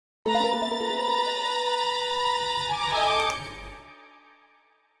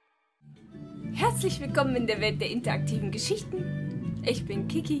Herzlich willkommen in der Welt der interaktiven Geschichten. Ich bin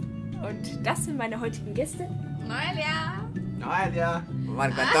Kiki und das sind meine heutigen Gäste. Noelia. Noelia.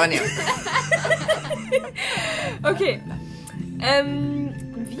 Marco Antonio. Okay.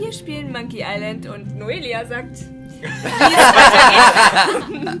 Wir spielen Monkey Island und Noelia sagt, wie es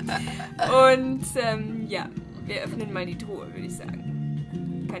weitergeht. Und ja, wir öffnen mal die Truhe, würde ich sagen.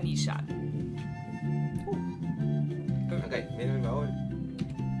 Kann nie schaden. Okay, mira el baúl.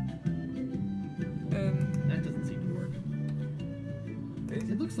 That doesn't seem to work.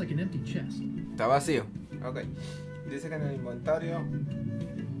 It looks like an empty chest. Está vacío. Ok. Dice que en el inventario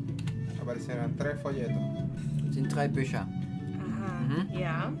aparecerán 3 folletos. Sind 3 Bücher. Aha,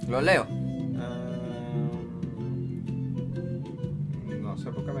 ja. Lo leo. No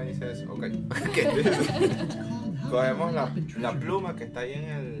sé por qué me dice eso. Ok. ¿Qué? Cogemos la pluma que está ahí en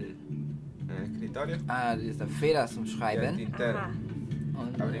el escritorio. Ah, diese Feder zum Y el Schreiben. tintero. Ajá.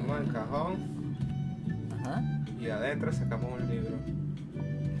 Und, Abrimos el cajón aha. y adentro sacamos un libro.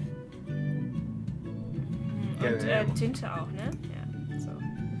 Und Tinte auch, ne? Ja, so.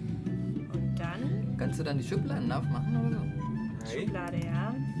 Und dann Kannst du dann die Schubladen aufmachen oder so? Ahí Schublade,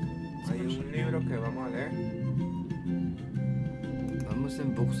 ja. hay un libro que vamos a leer. Da muss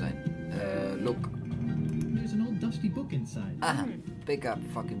ein Buch sein. Look. There's an old dusty book inside. Aha. Pick up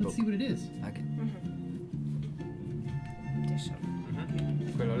fucking book. Let's see what it is. Okay. Der schon.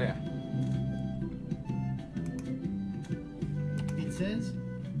 Que lo lea. It says,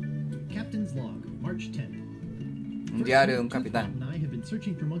 Captain's Log, March 10th. Un diario de un capitán. And I have been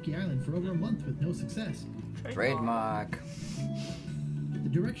searching for Monkey Island for over a month with no success. Trademark. The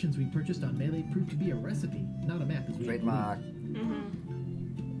directions we purchased on Melee proved to be a recipe, not a map as we had Trademark. believed.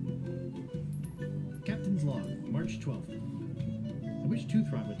 Captain's Log, March 12th. I wish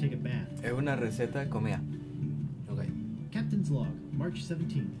Toothrot would take a bath. Es una receta de comida. Ok. Captain's Log, March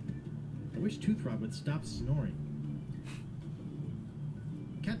 17th. I wish Toothrot would stop snoring.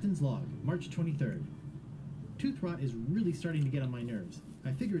 Captain's Log, March 23rd. Toothrot is really starting to get on my nerves.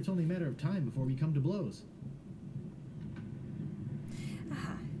 I figure it's only a matter of time before we come to blows.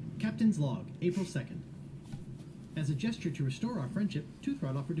 Captain's Log, April 2nd. As a gesture to restore our friendship,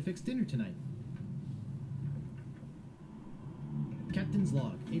 Toothrot offered to fix dinner tonight. Captain's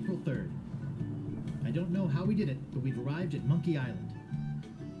Log, April 3rd. I don't know how we did it, but we've arrived at Monkey Island.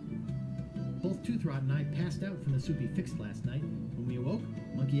 Both Toothrot and I passed out from the soup he fixed last night. When we awoke,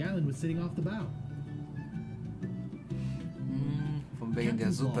 Monkey Island was sitting off the bow. Von wegen der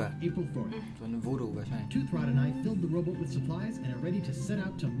Captain's Log, Suppe. April 4th. So eine Voodoo wahrscheinlich. Toothrot and I filled the rowboat with supplies and are ready to set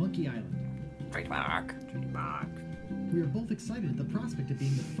out to Monkey Island. Trademark. We are both excited at the prospect of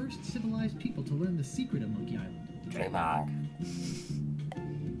being the first civilized people to learn the secret of Monkey Island. Trademark.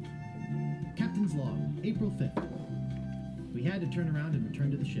 Captain's Log, April 5th. We had to turn around and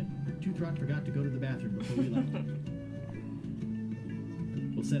return to the ship. Toothrot forgot to go to the bathroom before we left.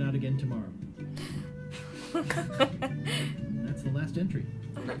 We'll set out again tomorrow. That's the last entry.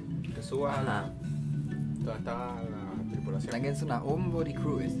 Ok. Que suba a la... ¿Dónde está la tripulación? Dann gehst du nach oben, wo die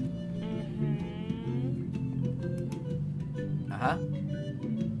Crew ist. Aha.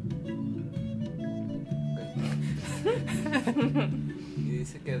 Y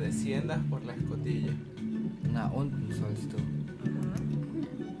dice que desciendas por la escotilla. Nach unten sollst du.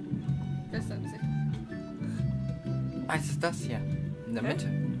 Das hat sie. Ah, ist es das hier? In der Mitte.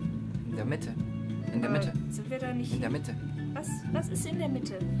 In der Mitte. In der Mitte. Sind wir da nicht? In der Mitte. Was ist in der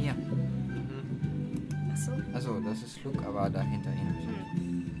Mitte? Hier. Achso. Achso, das ist Look, aber dahinter ihn.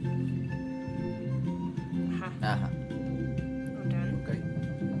 Aha. Aha. Und dann? Ok.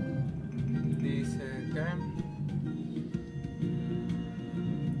 Dice que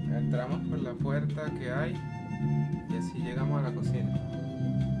entramos por la puerta que hay y así llegamos a la cocina.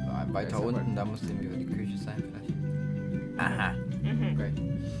 Weiter Esa unten, parte. da muss irgendwie die Küche sein vielleicht. Aha. Ok.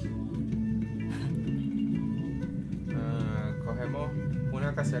 Cogemos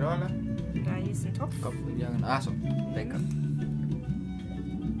una cacerola. Da hier ist ein Topf. Kopf ja, genau. Achso, Bäcker.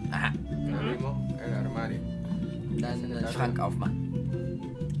 Aha. Abrimos el armario. Dann den Schrank aufmachen.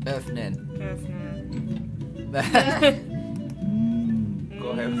 Öffnen. Öffnen.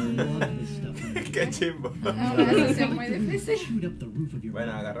 Cogemos. Love this stuff. Qué chimbo. Es una decisión muy difícil. Shoot up the roof of your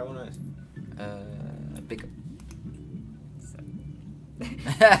Bueno, boat. agarra uno de esos. Bäcker.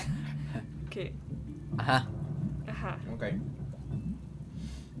 Okay. Aha. Aha. Ok.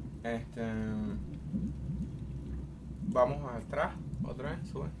 Vamos atrás, otra vez,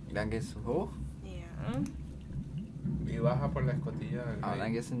 sube. Dann gehst du hoch. Ja. Y baja por la escotilla del Aber dann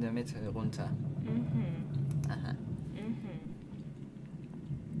medio. gehst du in der Mitte runter. Mhm. Aha. Mhm.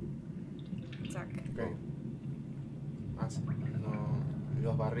 Zack. Ok.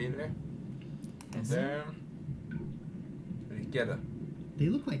 Los barriles Eso. de la izquierda. They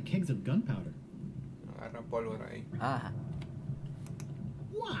look like kegs of gunpowder. Agarra pólvora ahí. Aha.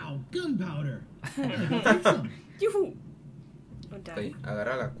 Wow, gunpowder! Take some. Juhu! Und dann? Ok,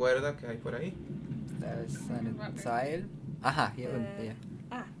 agarra la cuerda que hay por ahí. Da ist ein Seil. Aha, hier unten. Hier.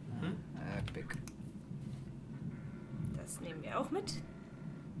 Ah, Epic. das nehmen wir auch mit.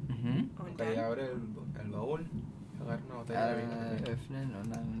 Mhm. Und Ok, dann? abre el baúl. Agarra una botella de vino. también. Öffnen und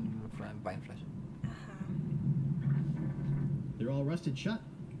dann eine Weinflasche. Aha. They're all rusted shut.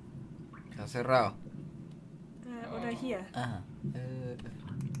 Está cerrado. Oder hier. Aha.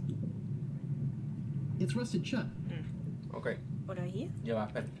 It's rusted shut. Ok, Oder hier? ya va,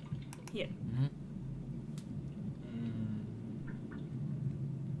 espera. Hier. Mhm.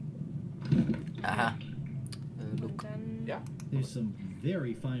 Aha. Und Look. dann... Ya. There's some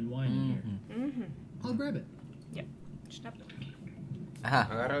very fine wine in here. Mhm. Mhm. I'll grab it. Ja. Schnapp. Aha.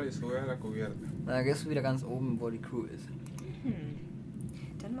 Agárralo y sube a la cubierta. Da gehst du wieder ganz oben, wo die Crew ist.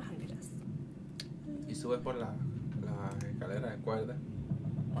 Dann machen wir das. Y subes por la escalera de cuerda.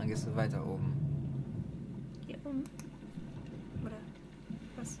 Und dann gehst du weiter oben. Hier oben. Oder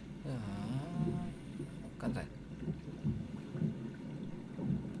was? Ja. Kann sein.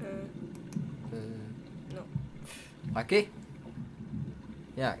 No. Okay.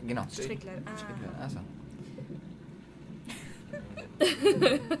 Ja, genau. Strickleiter. Ah. Achso.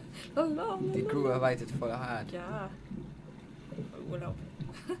 Lala. Die Crew arbeitet voll hart. Ja. Urlaub.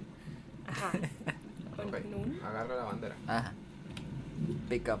 Aha. Und Ok, nun? agarra la bandera. Aha.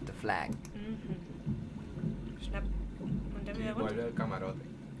 Pick up the flag. Mhm. Schnapp. Und dann Y wieder vuelve runter. al camarote.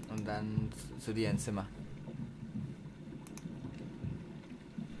 Und dann zu dir ins Zimmer.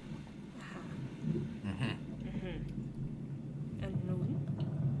 Aha. Mhm. Und nun?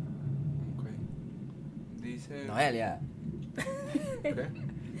 Ok. Dice. Noelia. ¿Qué?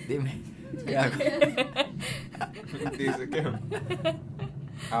 Dime. Ja, Dice que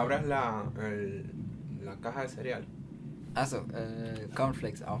abras la caja de cereal. Achso,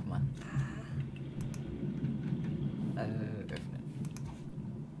 Cornflakes aufmachen. Öffnen.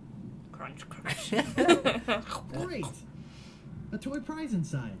 Crunch, crunch. Great! A toy prize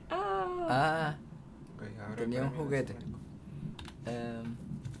inside. Ah. Ah, Ok, abre tenía un el premio juguete. electrónico.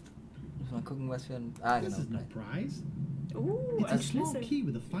 Muss mal gucken, was für ein... Ah, This genau. is no prize. It's It's a ein small Schlüssel. key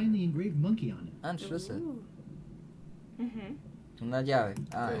with a finely engraved monkey on it. Ein Schlüssel. Mhm. Una llave.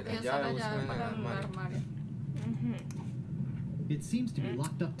 Ah, Ok, ok. la Piensa llave la usa llave en para el el armario. armario. Mhm. It seems to be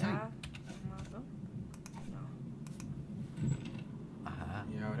locked up tight. Ja. Mal so. Genau. Aha.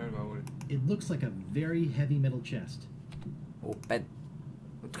 Y abre el baúl. It looks like a very heavy metal chest. Open.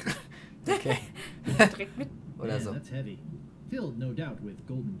 Okay. Direkt mit. Oder Man, so. that's heavy. Filled, no doubt, with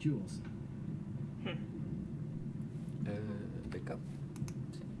golden jewels. Pick up.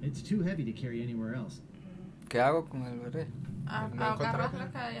 It's too heavy to carry anywhere else. ¿Qué hago con el barril? No Agarras encontraste.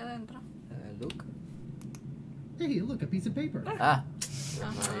 lo que hay adentro. Look. Hey, look, a piece of paper. Ah.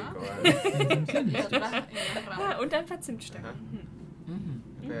 Mágico, vale. And some Y cinnamon sticks. otras Ah, ramas. und ein paar Zimtstangen. Aha. Mhm.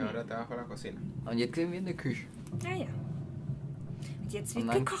 Ok, ahora te bajo a la cocina. Und jetzt gehen wir in die Küche. Ja, ja. Und jetzt Und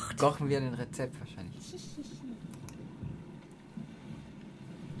wird dann gekocht. kochen wir den Rezept wahrscheinlich.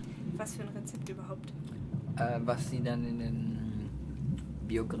 Was für ein Rezept überhaupt? Was sie dann in den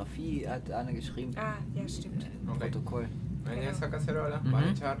Biografie hat Anne geschrieben. Ah, ja, stimmt. Ok. Protokoll. En Pero- esa cacerola Ujú. van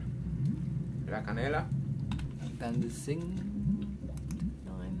a echar la canela, Dann das Sing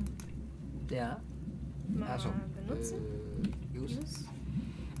rein. Ja. Mal Also. benutzen. Use. Use.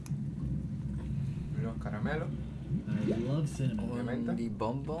 los caramelos, I love cinnamon. Und die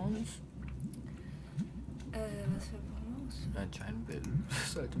Bonbons. Was für Bonbons? Anscheinend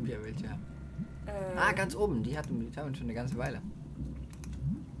sollten wir welche haben. Äh, Ah, ganz oben. Die hatten wir schon eine ganze Weile.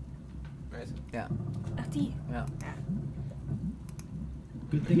 eso. Ja. Ach, die. Ja. Ja.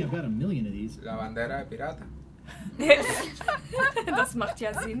 Good thing I've got a million of these. La bandera de pirata. Das macht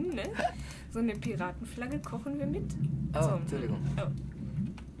ja Sinn, ne? So eine Piratenflagge kochen wir mit. Oh, So. Entschuldigung. Oh.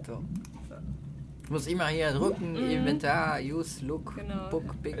 So. Ich muss immer hier drücken. Inventar, Use, Look, Genau.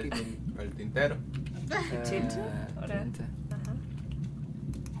 Book, El, Pick. el tintero. Tinte? Oder? Tinte. Aha.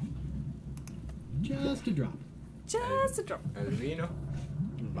 Just a drop. Just a drop. El vino.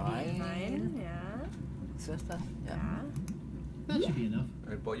 Wein. Nein, ja. Ist das das? Ja. Ja. That should be enough.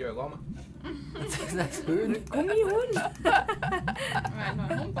 El pollo de goma. Was ist das Höhen? Gummihund. Bueno,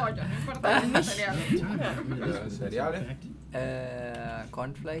 es un pollo, no importa el material. Time to get rid of this Los special cereales. effect.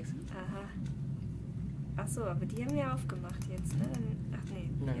 Cornflakes. Aha. Ach so, aber die haben wir aufgemacht jetzt, ne? Ach nee,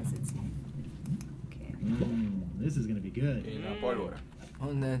 Ja, hier ja. sind sie. Okay. This is gonna be good. Y la pólvora.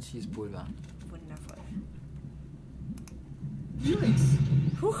 Und Cheesepulver. Yikes!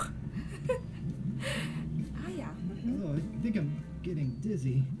 Huch. Ah ja. Oh, I think I'm getting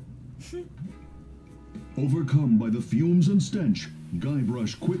dizzy. Overcome by the fumes and stench,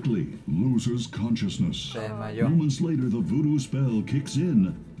 Guybrush quickly loses consciousness. Stell mal, jo. Moments later, the voodoo spell kicks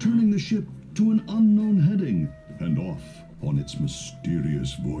in, turning the ship to an unknown heading and off on its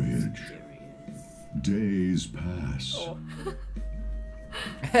mysterious voyage. Days pass. Oh.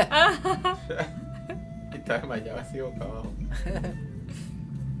 Y está desmayado así boca abajo.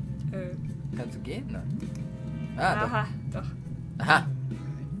 Kannst du gehen? Ne? Ah, Aha, doch. doch. Aha.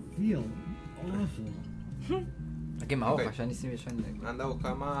 I feel awful. Da gehen wir auch. Okay. Wahrscheinlich sind wir schon... Anda a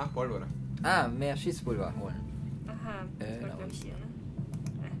buscar más pólvora. Ah, mehr Schießpulver holen. Aha, das war na glaub ich hier, ne?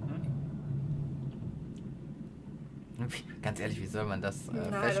 Ganz ehrlich, wie soll man das Na, das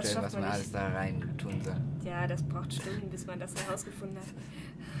feststellen, schafft was man man nicht. alles da rein tun soll? Ja, das braucht Stunden, bis man das herausgefunden hat.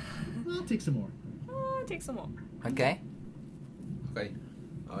 I'll take some more. Oh, take some more. Okay. Ok.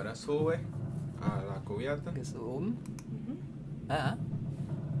 Ahora sube a la cubierta. Gehst du oben? Mhm. Ah,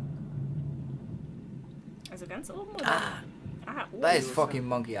 Also ganz oben, oder? ah. Ah, oh. Da ist fucking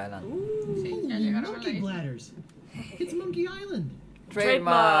Monkey Island. Sí, ya Ooh, llegaron a la monkey isla. bladders! It's Monkey Island!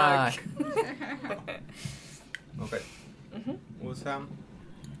 Trademark! Ok. Usa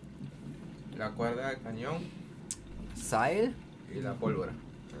la cuerda del cañón Seil y la pólvora.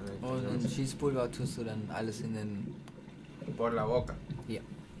 und ein Schießpulver tust du dann alles in den... Por la boca. Hier.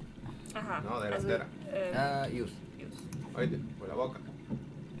 Aha. No, delantera. Just. Oíste, por la boca.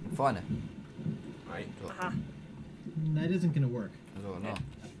 Vorne. Ahí. Aha. That isn't gonna work. So, no.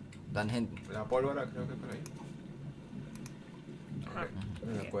 Dann hinten. La pólvora creo que por ahí. Aha.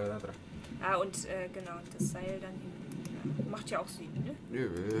 Y la cuerda atrás. Ah, und genau, das Seil dann hinten. Ja, macht ja auch Sinn, ne?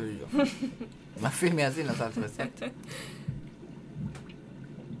 Ja. Macht viel mehr Sinn als Rezept.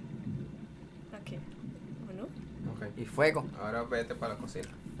 Okay. Und nun? Ok. Y fuego. Ahora vete para la cocina.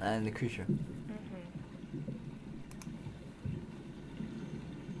 In die Küche.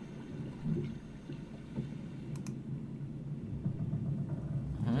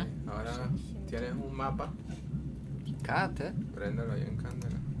 Ahora tienes un mapa. Karte? Préndelo ahí en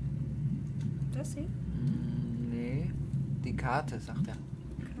candela. Das hier? Nee. Die Karte, sagt er.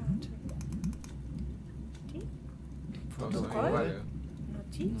 Karte. Die? Todos son Protokoll? iguales.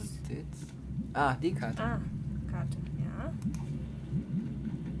 Notiz? Notiz. Ah, die Karte. Ah, Karte, ja.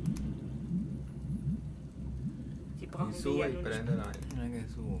 Die Y brauchen wir sube ja y nur nicht. préndela ahí. Dann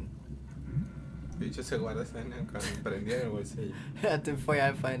gehst du oben. Bicho se guarda esa en el prendida en el bolsillo. Er hat den Feuer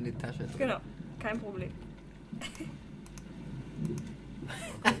einfach in die Tasche drin. Genau, kein Problem.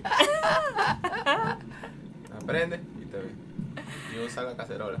 La prende y te ve. Y usa la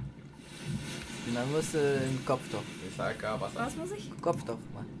cacerola. Und dann musst du den Kopf doch. Y sabes qué va a pasar. Was muss ich? Kopf doch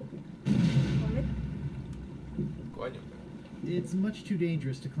mal. Womit? Coño. It's much too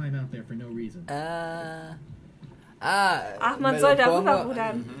dangerous to climb out there for no reason. Ach, man me soll lo da pongo-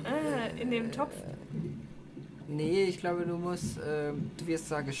 rüberrudern. In dem Topf. Nee, ich glaube, du musst, du wirst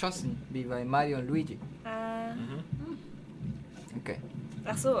da geschossen, wie bei Mario und Luigi. Okay.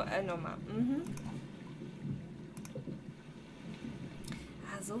 Ach so, nochmal.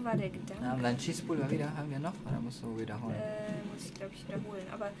 Ah, so war der Gedanke. Ja, und dein Schießpulver wieder haben wir noch, oder musst du wiederholen? Muss ich, glaube ich, wiederholen.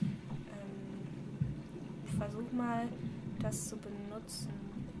 Aber versuch mal, das zu benutzen.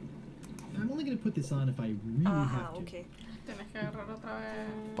 I'm only gonna put this on if I really Aha, have to. okay. Tienes que agarrar otra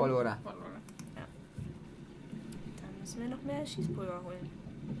vez Pólvora. pólvora. Dann müssen wir noch mehr Schießpulver holen.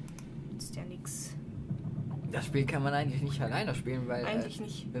 Ist ja nix. Das Spiel kann man eigentlich nicht alleine spielen, weil Eigentlich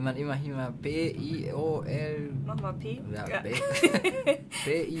nicht. wenn man immerhin mal P-I-O-L... Mach mal P. Ja, Ja.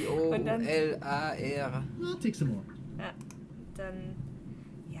 P-I-O-L-A-R. I'll take some more. Ja, dann,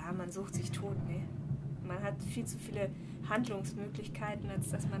 ja, man sucht sich tot, ne? Man hat viel zu viele Handlungsmöglichkeiten, als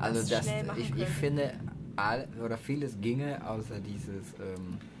dass man Also das schnell machen ich könnte. finde, vieles ginge, außer dieses,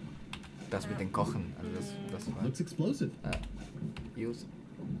 das mit den Kochen. Also das war... Looks explosive. Use.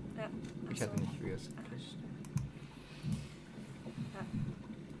 Ja, Ich ach hatte so. nicht Use. Ach, stimmt. Ja,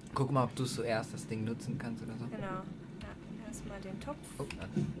 Guck mal, ob du zuerst das Ding nutzen kannst oder so. genau. Ja, erstmal den Topf. Oh,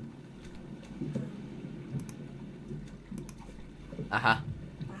 aha.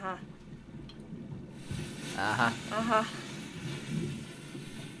 Aha, Aha. aha.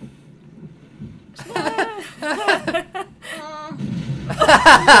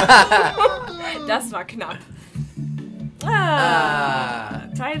 Das war knapp.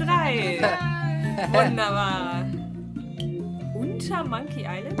 Teil 3. Wunderbar. Unter Monkey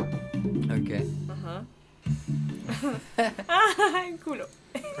Island? Okay. Aha. Ein Kulo.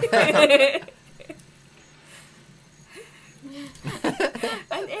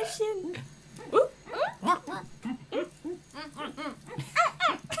 Ein Äffchen.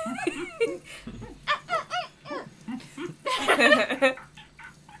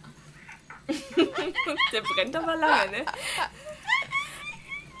 aber lange, ne?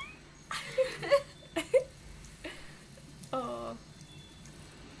 Oh.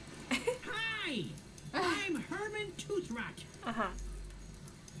 Hi! I'm Herman Toothrot. Aha.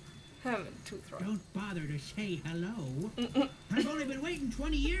 Herman Toothrot. Don't bother to say hello. I've only been waiting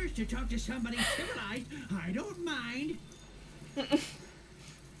 20 years to talk to somebody civilized. I don't mind.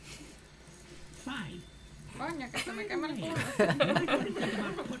 Fine. Coño, que se me quema el culo. Why couldn't you think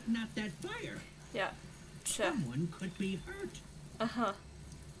about putting out that fire? Ja. Tja. Someone could be hurt. Aha.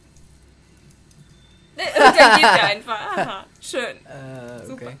 Und dann geht er einfach. Aha. Schön.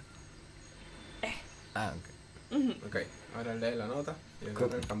 Ok. Ah, ok. Ok, ahora lee la nota y el Cool.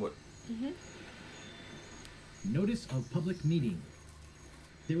 nombre del tambor. Notice of public meeting.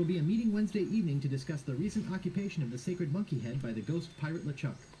 There will be a meeting Wednesday evening to discuss the recent occupation of the sacred monkey head by the ghost pirate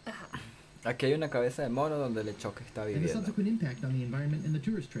LeChuck Aquí hay una cabeza de mono donde LeChuck está and the viviendo. subsequent impact on the environment and the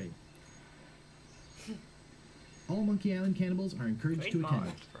tourist trade. All Monkey Island cannibals are encouraged to Trademark.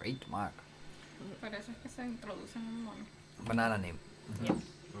 attend. Great mark. Por eso es que se introducen un mono. Banana name.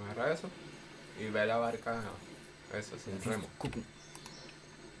 Agarra eso y ve la barca, eso, sin remo. Gucken.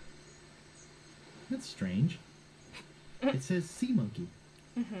 That's strange. It says sea monkey.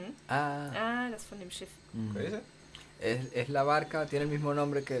 Ah, Ah, das von dem Schiff. mm. ¿Qué dice? Es la barca, tiene el mismo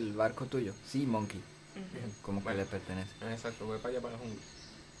nombre que el barco tuyo. Sea Monkey. Como que Vale. le pertenece. Exacto, voy para allá para la jungla.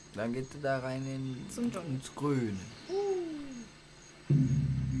 Dann geht da rein Zum Dschungel. ins Grüne.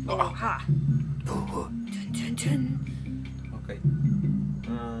 Oha. Tün, tün, tün. Ok.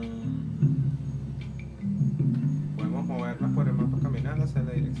 Podemos movernos por el mapa caminando hacia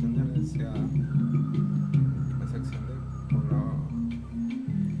la dirección de hacia la sección de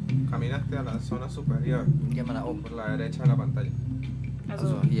caminaste a la zona superior Geh mal nach oben. por la derecha de la pantalla.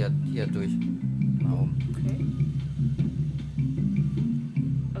 Also, Also hier durch. Nach oben. okay.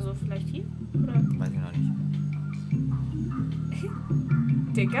 Also vielleicht hier? Oder? Weiß ich noch nicht.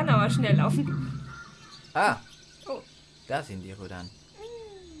 Der kann aber schnell laufen. Ah! Oh. Da sind die Rudern.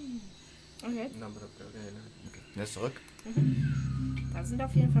 Okay. No, pero creo que no. Okay. Jetzt zurück. Da sind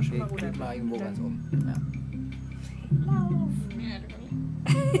auf jeden Fall schon mal Klick mal irgendwo ganz Ruder. oben. Ja. Lauf. Miércoles.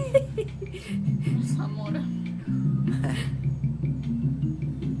 Zamora.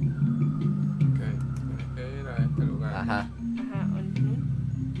 Ok, tienes que ir a este lugar. Aha. Aha, und nun?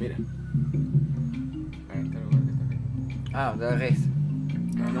 Mira. A este lugar que está aquí. Ah, da rechts.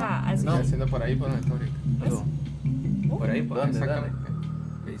 Aha, also Estoy haciendo por ahí por donde está ahorita. So. Por ahí, por ¿Dónde? exactamente.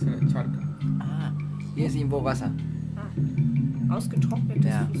 Que dice la charca. Ah, hier ist irgendwo Wasser. ausgetrocknetes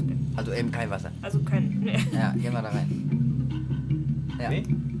Ja. Fußbett. Also eben kein Wasser. Also kein. Ja, gehen wir da rein. Ja. ¿Sí?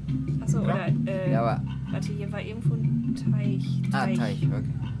 Achso, oder. Ja, aber. Warte, hier war irgendwo ein Teich. Ah, Teich, okay.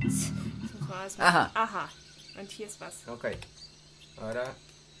 Das war es. Aha. Aha. Und hier ist was. Ok. Ahora.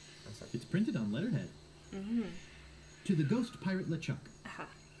 Exacto. It's printed on letterhead. Mhm. To the ghost pirate LeChuck. Aha.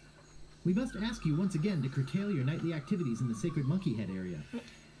 We must ask you once again to curtail your nightly activities in the sacred monkey head area.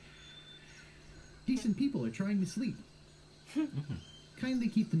 Decent people are trying to sleep. Kindly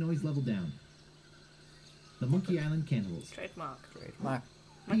keep the noise level down. The Monkey Island Cannibals. Trademark. Trademark.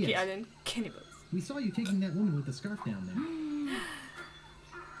 Monkey Yes. Island Cannibals. We saw you taking that woman with the scarf down there.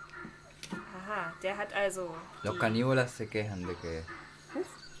 Aha, der hat also. Los caníbales se quejan de que.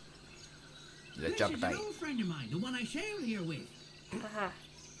 This LeChuck is está an ahí. old friend of mine, the one I sailed here with. Aha.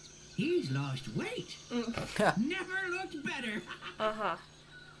 He's lost weight. Never looked better. Aha.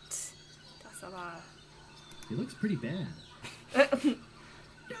 Tss, das aber. It looks pretty bad.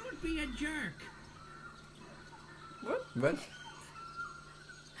 Don't be a jerk. ¿Ves?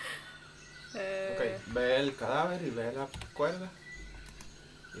 Ok, ve el cadáver y ve la cuerda.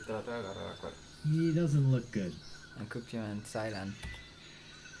 Y trata de agarrar la cuerda. He doesn't look good. Dann guck dir mal ein Seil an.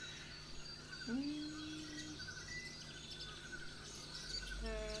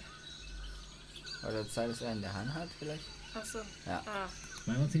 Oder das Seil, das er in der Hand hat, vielleicht? Achso. Ja. Ah.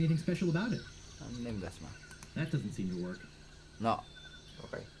 I don't see anything special about it. Dann nimm das mal. That doesn't seem to work. No.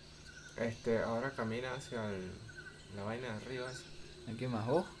 Ok. Ahora camina hacia la vaina de arriba, Dann geh mal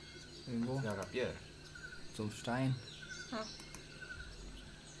hoch. Irgendwo. hacia la piedra. Zum Stein.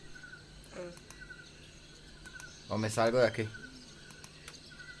 O me salgo de aquí.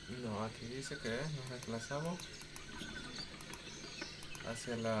 No, aquí dice que nos desplazamos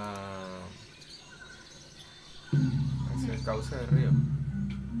hacia hacia el cauce del río.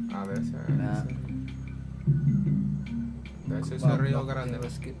 A ver si Ja. ese es Mal el río gucken, grande.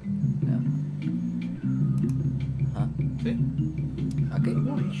 was es gibt. Ja. Ah, ¿Sí? okay.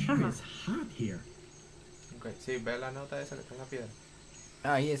 Boy, it sure is hot here. Ok, sí, ve la nota esa que está en la piedra.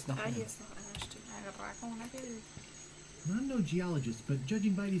 Ah, hier ist noch. Ah, hier ist noch einer. Stimmt. Agarrar con una piedra. I'm no geologist, but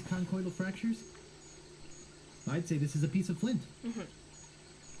judging by these conchoidal fractures, I'd say this is a piece of flint.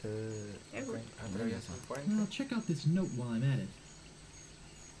 Ja, gut. Atraviesa el puente. Well, check out this note while I'm at it.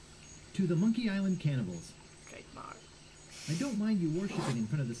 To the Monkey Island cannibals. Trademark. I don't mind you worshipping in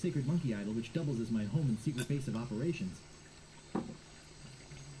front of the sacred monkey idol which doubles as my home and secret base of operations.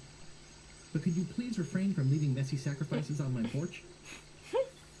 But could you please refrain from leaving messy sacrifices on my porch?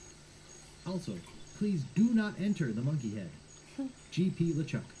 Also, please do not enter the monkey head. G.P.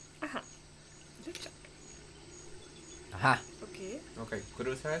 LeChuck. Aha. Lösung. Ajá. Okay. Ok,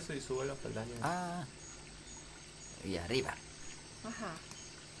 cruza eso y sube los peldaños. Ah. Y arriba. Aha.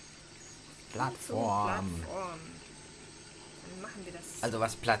 Plattform. Plattform. Dann machen wir das. Also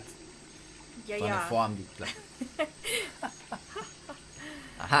was platt. Ja, So eine ja. Form, die platt.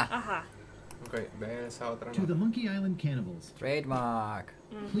 Aha. Aha. Ok, ve esa otra To the nota. Monkey Island cannibals. Trademark.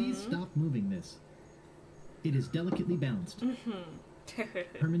 Please stop moving this. It is delicately balanced.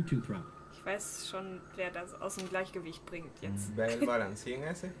 Herman Toothrot. Ich weiß schon, wer das aus dem Gleichgewicht bringt jetzt. Ve el balancín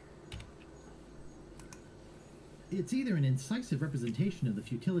ese. It's either an incisive representation of the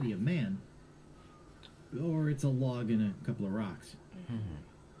futility of man, or it's a log and a couple of rocks.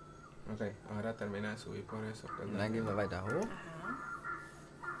 Ok, ahora termina de subir por esos Und dann gehen peldaños. wir weiter hoch.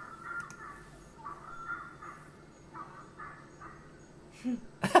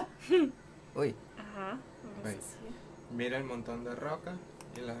 Ui. Aha. Und was Wait. ist hier? Mira el montón de rocas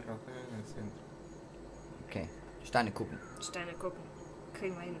y las rocas en el centro. Okay. Steine gucken. Steine gucken.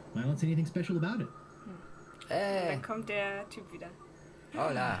 Kriegen wir hin. I don't see anything special about it. Dann kommt der Typ wieder.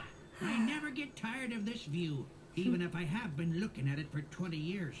 Hola. I never get tired of this view, even if I have been looking at it for 20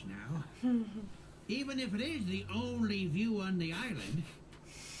 years now. Even if it is the only view on the island.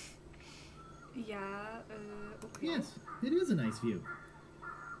 Ja, okay. Yes, it is a nice view.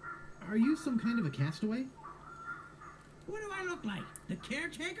 Are you some kind of a castaway? What do I look like? The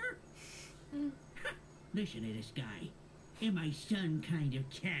caretaker? Listen to this guy. Am I some kind of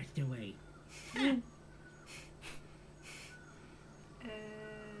castaway?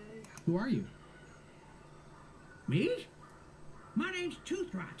 Who are you? Me? My name's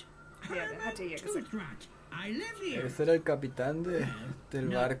Toothrot. Ja, der hatte ja gesagt. Toothrot. I live here. Ese era el capitán del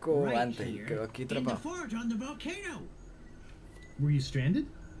No, barco right antes y here, quedó aquí in the atrapado. fort on the volcano. Were you stranded?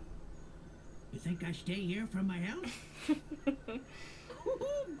 You think I stay here from my house?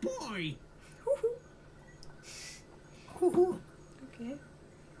 Oh boy! Okay.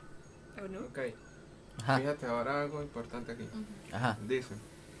 Oh no. Ok, Ajá. fíjate ahora algo importante aquí. Ajá. Dice,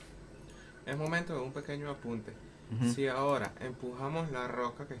 es momento de un pequeño apunte. Ujú. Si ahora empujamos la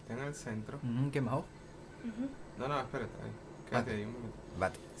roca que está en el centro... ¿Qué más? No, no, espérate ahí. Quédate ahí un momento.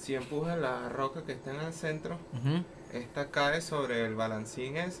 Vale. Si empujas la roca que está en el centro, Ujú. esta cae sobre el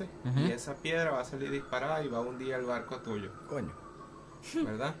balancín ese Ujú. y esa piedra va a salir disparada y va a hundir el barco tuyo, Coño.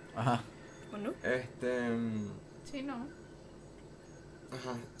 ¿verdad? Ajá. Oh no. Sí, no.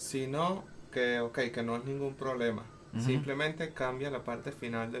 Ajá. Si no, que no es ningún problema. Ujú. Simplemente cambia la parte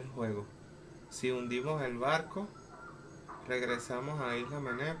final del juego. Si hundimos el barco, regresamos a Isla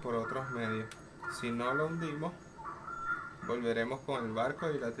Mené por otros medios. Si no lo hundimos, volveremos con el barco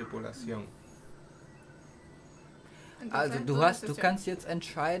y la tripulación. Also du kannst jetzt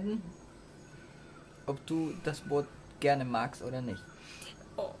entscheiden, ob du das Boot gerne magst oder nicht.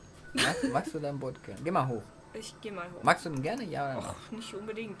 Oh, Magst du dein Boot gerne? Geh mal hoch. ich geh mal hoch. Magst du ihn gerne? Ja oder nein? Och, nicht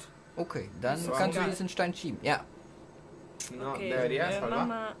unbedingt. Okay, dann So, kannst du egal. diesen Stein schieben. Ja. No, Okay, debería salvar.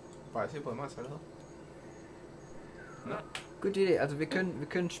 Mama. Para ver si podemos hacerlo. No. Gute Idee. Also wir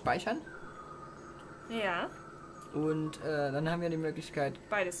können speichern Ja, und dann haben wir die Möglichkeit,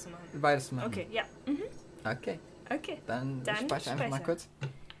 beides zu machen. beides zu machen. Okay, ja. Mhm. Okay. Okay. Dann Dann speichere einfach mal speichern. kurz.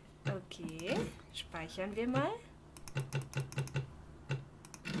 Okay, speichern wir mal.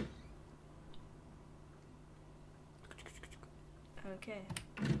 Okay.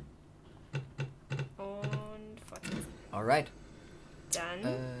 Und fortsetzen. Alright.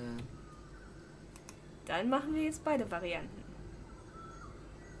 Dann, dann machen wir jetzt beide Varianten.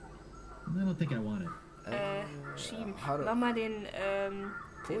 I don't think I want it. Schieben. how do- Mach mal den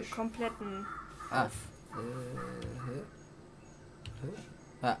Push? kompletten Ah. auf.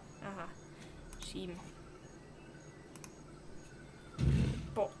 Ah. Aha. Schieben.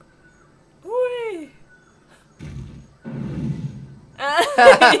 Boah. Hui.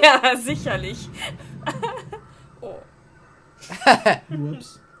 Ja, sicherlich. Oh.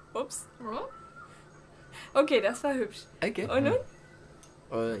 Whoops. Ups. Oh? Okay, das war hübsch. Okay. Und nun?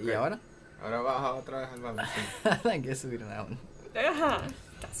 ¿Y ahora? Ahora baja otra vez al balancín. Dann gehst du wieder nach unten. Aha.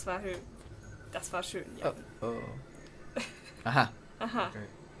 Das war hübsch. Das war schön, ja. Oh, oh. Aha. Aha. Ok.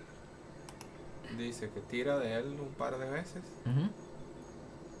 Dice que tira de él un par de veces Mhm.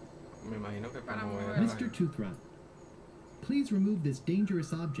 Me imagino que Para para mover mover. la Mr. Toothrunt, please remove this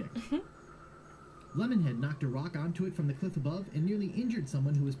dangerous object. Lemonhead knocked a rock onto it from the cliff above and nearly injured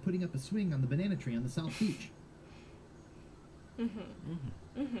someone who was putting up a swing on the banana tree on the South Beach.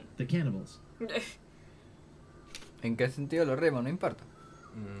 The cannibals. ¿En qué sentido lo remo? No importa.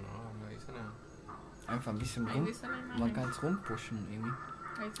 No, no dice nada. Einfach ein bisschen Ahí rum. dice la Man imagen. kann es rumpushen irgendwie.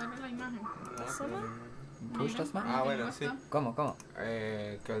 Ahí sale la imagen. Push das mal? Ah, bueno, sí. ¿Cómo? ¿Cómo?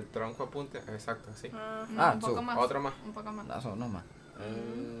 Que el tronco apunte, exacto, así. No, un poco so. más. Otro más. Un poco más. Also, nochmal.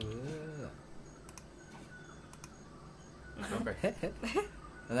 Ok.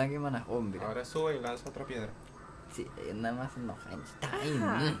 Und dann gehen wir nach oben wieder. Ahora sube y lanza otra piedra. Sí, nada más noch ein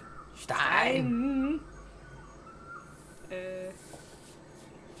Stein. Stein.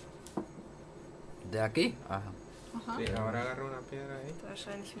 ¿De aquí? Ajá. Ajá. Sí, ahora agarra una piedra ahí.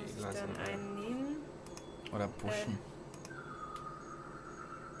 Wahrscheinlich muss Ich ich lasse dann mal. einen nehmen. Oder pushen.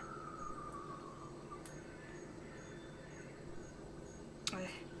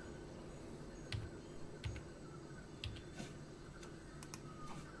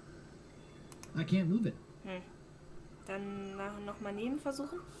 I can't move it. Dann nochmal nehmen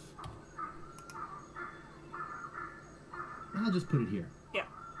versuchen. I'll just put it here. Ja,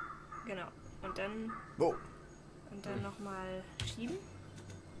 genau. Und dann Oh. nochmal schieben.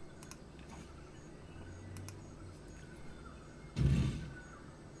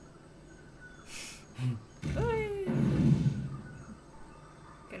 Ui.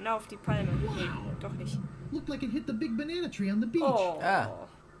 Genau auf die Palme. Nee, doch nicht. Looked like it hit the big banana tree on the beach. Oh. Ah.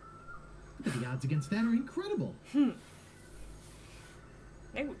 The odds against that are incredible.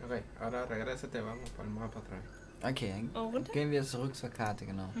 Na gut. Ok, ahora regrésate, vamos para el mapa atrás. Okay, dann Oh, runter? gehen wir zurück zur Karte,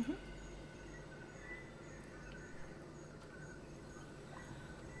 genau. Und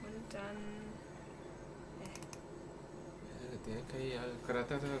dann... Tienes que ir al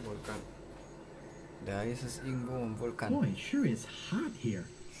cráter del volcán. Da ist es irgendwo im Vulkan. Boy, it sure is hot here.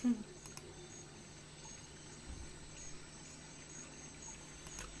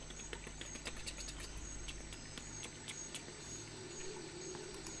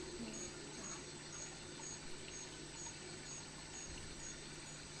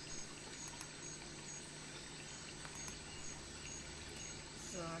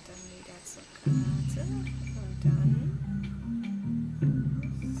 So, dann wieder zur Karte. Und dann...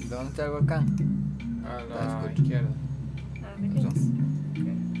 ¿Dónde está el volcán? A la That's good. izquierda. Nach links.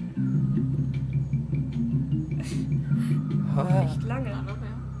 Okay. Ah, Nicht lange. Ah, lo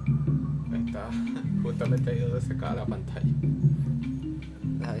veo. Está justamente ahí donde se cae la pantalla.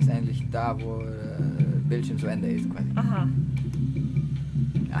 da ist eigentlich da, wo Bildschirm zu Ende ist, quasi. Aha.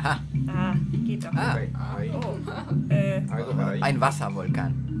 Aha, Ah, geht doch. Ah. Ok, ahí. Oh. Algo para ahí. ein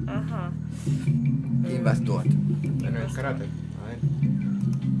Wasservulkan. Aha. Irgendwas dort. En el cráter. A ver.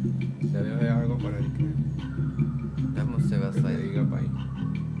 Debe haber algo por ahí Da musste was que te sein. diga para ahí.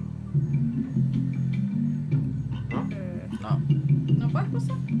 ¿No? No. ¿No puedes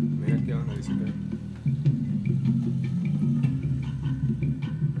pasar? Mira aquí donde dice que...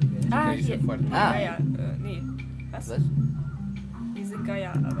 Ah, que dice hier. fuerte. Ah. Geier. Nee. Was? Was? Die sind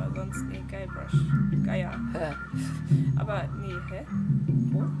Geier, aber sonst nee, Geilbrush. Geier. Hä? Aber nee, hä?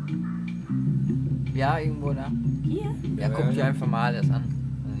 Wo? Ja, irgendwo da. Hier? Ja, guck dir einfach mal alles an.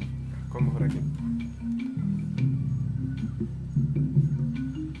 ¿Cómo por aquí?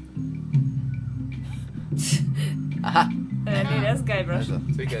 Aha. Nee, das ist Geilbrush. Also.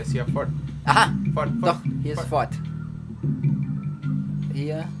 Sí, que decía Fort. Aha. Fort, Fort. Doch, hier ist Fort.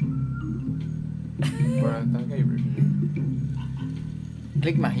 Hier. Por ahí está Gabriel.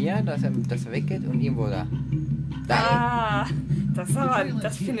 Klick mal hier, dass er weggeht und irgendwo da. Da. Ah,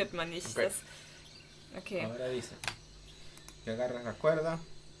 das findet man nicht. Okay. Das, okay, Ahora dice que agarras la cuerda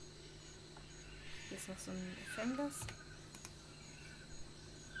hier ist noch so ein Fernglas.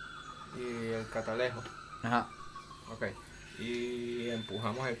 y el catalejo. Aha. Ok. Y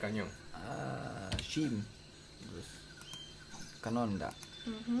empujamos el cañón. Schieben. Das Kanonen da.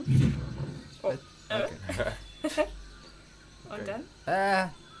 Oh, Okay. Und dann?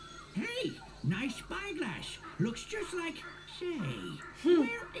 Hey, nice spyglass. Looks just like. Say,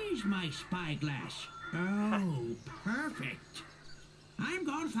 where is my spyglass? Oh, perfect. I'm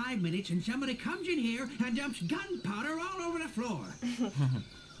gone 5 minutes and somebody comes in here and dumps gunpowder all over the floor.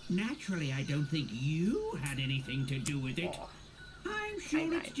 Naturally, I don't think you had anything to do with it. I'm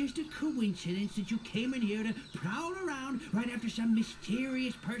sure it's just a coincidence that you came in here to prowl around right after some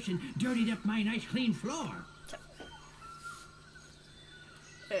mysterious person dirtied up my nice clean floor.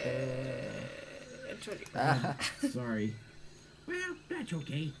 Entschuldigung. Sorry. Well, that's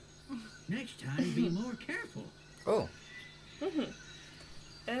okay. Next time, be more careful. Oh.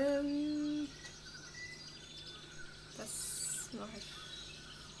 Das mache ich.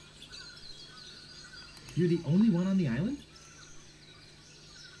 You're the only one on the island?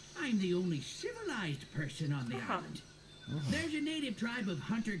 I'm the only civilized person on the island. There's a native tribe of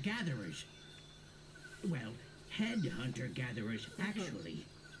hunter-gatherers. Well, head hunter-gatherers, actually.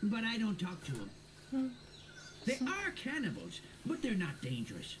 But I don't talk to them. They are cannibals, but they're not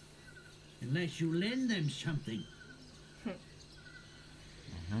dangerous. Unless you lend them something.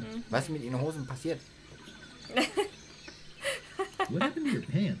 Was ist mit Ihren Hosen passiert? What happened to your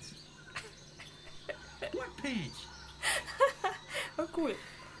pants? What pants? Oh, cool.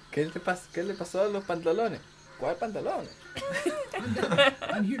 ¿Qué le pasó a los pantalones? ¿Cuál pantalón?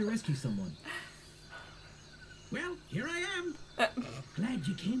 I'm here to rescue someone. Well, here I am. Glad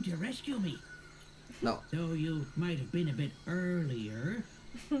you came to rescue me. No. Though you might have been a bit earlier.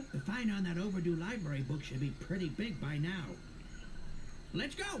 The fine on that overdue library book should be pretty big by now.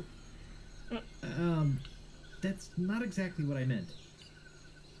 Let's go! That's not exactly what I meant.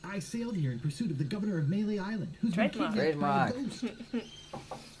 I sailed here in pursuit of the governor of Melee Island, who's been Trademark. kidnapped by a Trademark.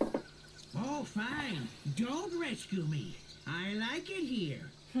 ghost. Oh, fine. Don't rescue me. I like it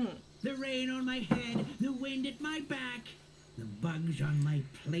here. The rain on my head, the wind at my back, the bugs on my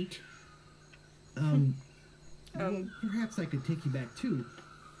plate. Well, perhaps I could take you back too.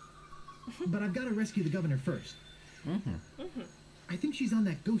 But I've got to rescue the governor first. I think she's on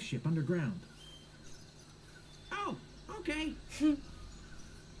that ghost ship underground. Oh, okay.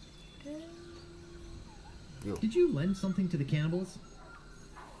 Did you lend something to the cannibals?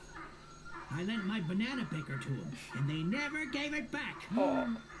 I lent my banana picker to them, and they never gave it back.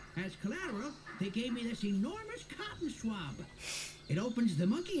 As collateral, they gave me this enormous cotton swab. It opens the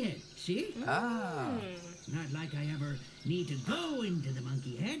monkey head, see? Ah. It's not like I ever need to go into the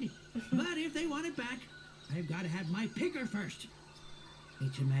monkey head, but if they want it back, I've got to have my picker first.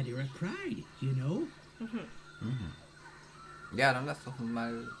 It's a matter of pride, you know? Ja, dann lass doch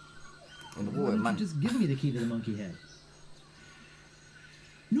mal in Why Ruhe, don't you Mann. just give me the key to the monkey head?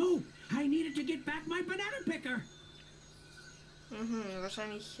 No, I needed to get back my banana picker.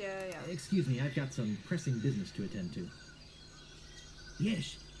 Wahrscheinlich, ja. Excuse me, I've got some pressing business to attend to.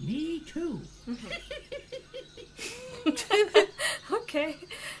 Yes, me too. Okay.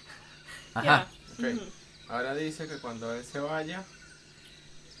 Ajá. Ja. Ok. Ahora dice que cuando él se vaya,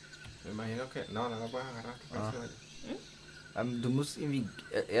 me imagino que... No lo puedes agarrar. Que cuando se vaya. Du musst irgendwie,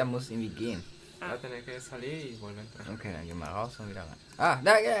 er muss irgendwie gehen. Va a tener que salir y volver a entrar. Okay, dann geh mal raus und wieder rein. Ah,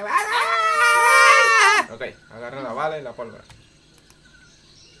 da geh. Ok, agarra la bala y la pólvora.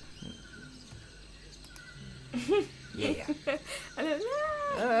 Yeah. Alle,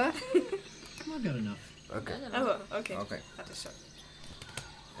 I've got enough. Okay. oh, okay. Ok. Hatte schon.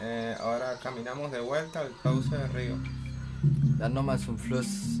 Ahora caminamos de vuelta al cauce del río. Dann nochmal zum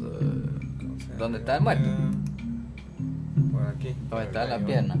Fluss. Cauce ¿Dónde del está el muerto? Por aquí. Donde por está el la río.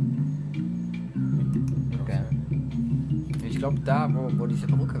 pierna. Okay. Ich glaube da, wo diese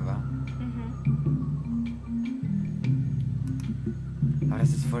Brücke war. Aber es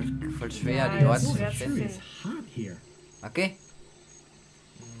ist voll schwer, Ja, die das Orte ist zu sehr finden. schwer. It's hot here. Okay.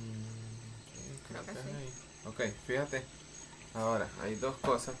 Creo que es ahí. Ok, fíjate. Ahora, hay dos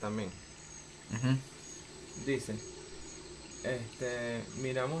cosas también. Dice,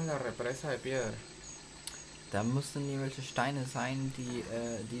 miramos la represa de piedra. Da müssen irgendwelche Steine sein, die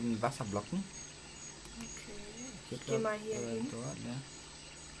den Wasser blocken. Okay. Ich geh mal hier hin. Dort, ne?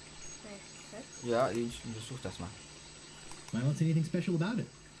 Nee, Ja, ich untersuch das mal. I don't see anything special about it.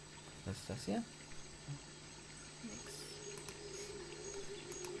 Was ist das hier? nix.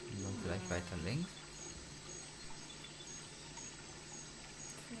 Und dann vielleicht weiter links.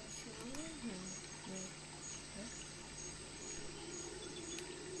 Vielleicht hier oben? Nee.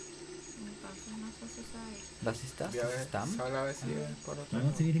 Was ist das? Was ist das? Ya Das ves, ist Damm? sal a ver si ves por I otro don't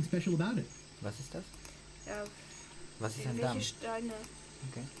lado. see anything special about it. Was ist das? Ja, Was ist ein Damm? welche Steine?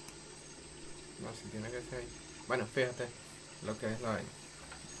 Okay. No, si tiene que ser ahí. Bueno, fíjate lo que es la vaina.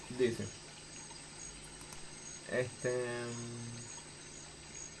 Dice,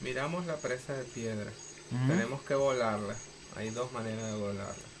 miramos la presa de piedra. Tenemos que volarla. Hay dos maneras de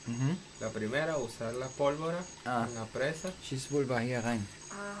volarla. La primera, usar la pólvora en la presa. Schieß wohl bei hier rein.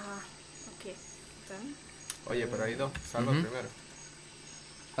 Aha, okay. Dann? Oye, pero hay dos. Salva primero.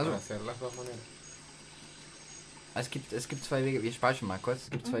 Also, Para hacer las dos maneras. es gibt zwei Wege. Wir speichern mal kurz. Es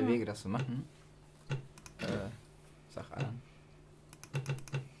gibt zwei Wege, das zu machen. Sag an.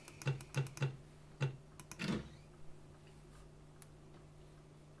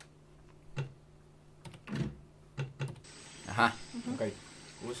 Ajá. Ok.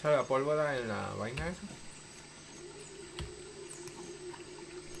 Usa la pólvora en la vaina esa.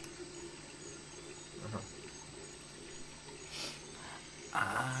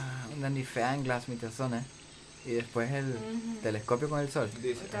 Ah, und dann die Fernglas mit der Sonne. Y después el telescopio con el sol.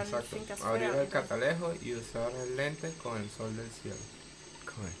 Dice, Und dann exacto, fängt das abrir Feuer el an. catalejo y usar el lente con el sol del cielo.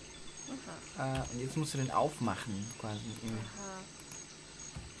 Cool. Aha. Und jetzt musst du den aufmachen, quasi. Aha.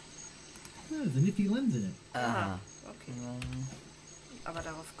 Oh, there's a nifty lens in it. Aha. Okay. Ähm, Aber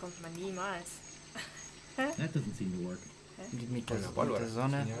darauf kommt man niemals. That doesn't seem to work. Mit Con la der pólvora.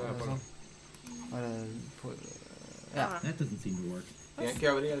 Sonne Señala la oder so. pólvora. Oder, ja, Ah. That doesn't seem to work. Tienes que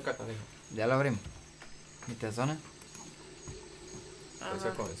abrir el catalejo. ya lo abrimos. Mit der Sonne. Ese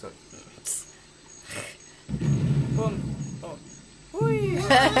es con el sol. Bumm. Oh. Hui.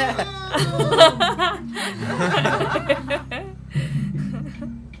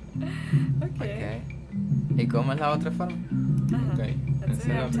 Okay. Ok. ¿Y cómo es la otra forma? Aha. Ok, Dann esa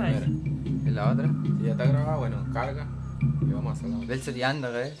sind wir es la am Teich. primera. ¿Y la otra? Si ya está grabado, bueno, carga y vamos a hacer la otra. Willst du die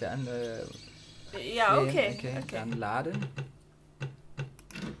andere? Die andere. Ja, sehen? okay. Okay, Okay. dann laden.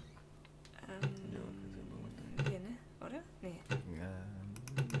 Hier, ne? Oder? Nee.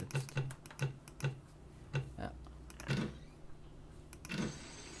 Jetzt. Ja.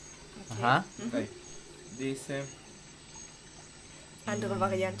 Aha. Ok. Dice, Andere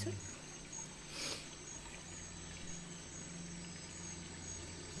Variante?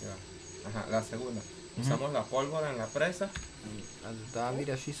 ya. Ajá, la segunda. Usamos la pólvora en la presa Also da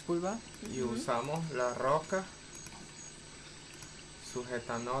wieder Schießpulver. y usamos la roca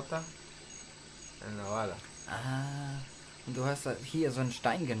sujetanota en la bala. Ah. Und du hast hier so einen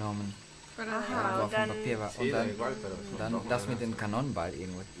Stein genommen. Aha, wo und auf dem dann... Papier war. Sí, Und da dann, igual, pero son dann dos das mit maneras. dem Kanonenball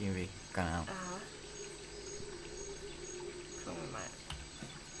irgendwie. Keine Ahnung. Aha. Gucken wir mal.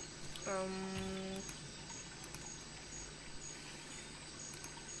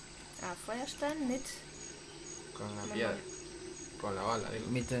 Feuerstein mit... Con la piedra. Con la bala, digo.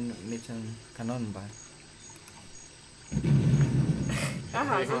 Mit dem Kanonenball.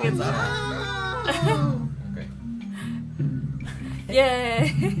 Aha, so geht's auch. Ok. Yeah!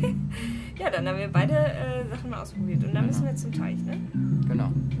 Ja, dann haben wir beide Sachen mal ausprobiert. Und dann müssen wir zum Teich, ne?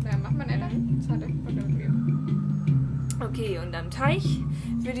 Genau. Ja, macht man dann? Schade, Okay, und am Teich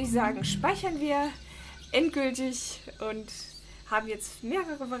würde ich sagen, speichern wir endgültig und haben jetzt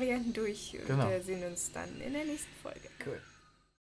mehrere Varianten durch. Und Genau. wir sehen uns dann in der nächsten Folge. Cool.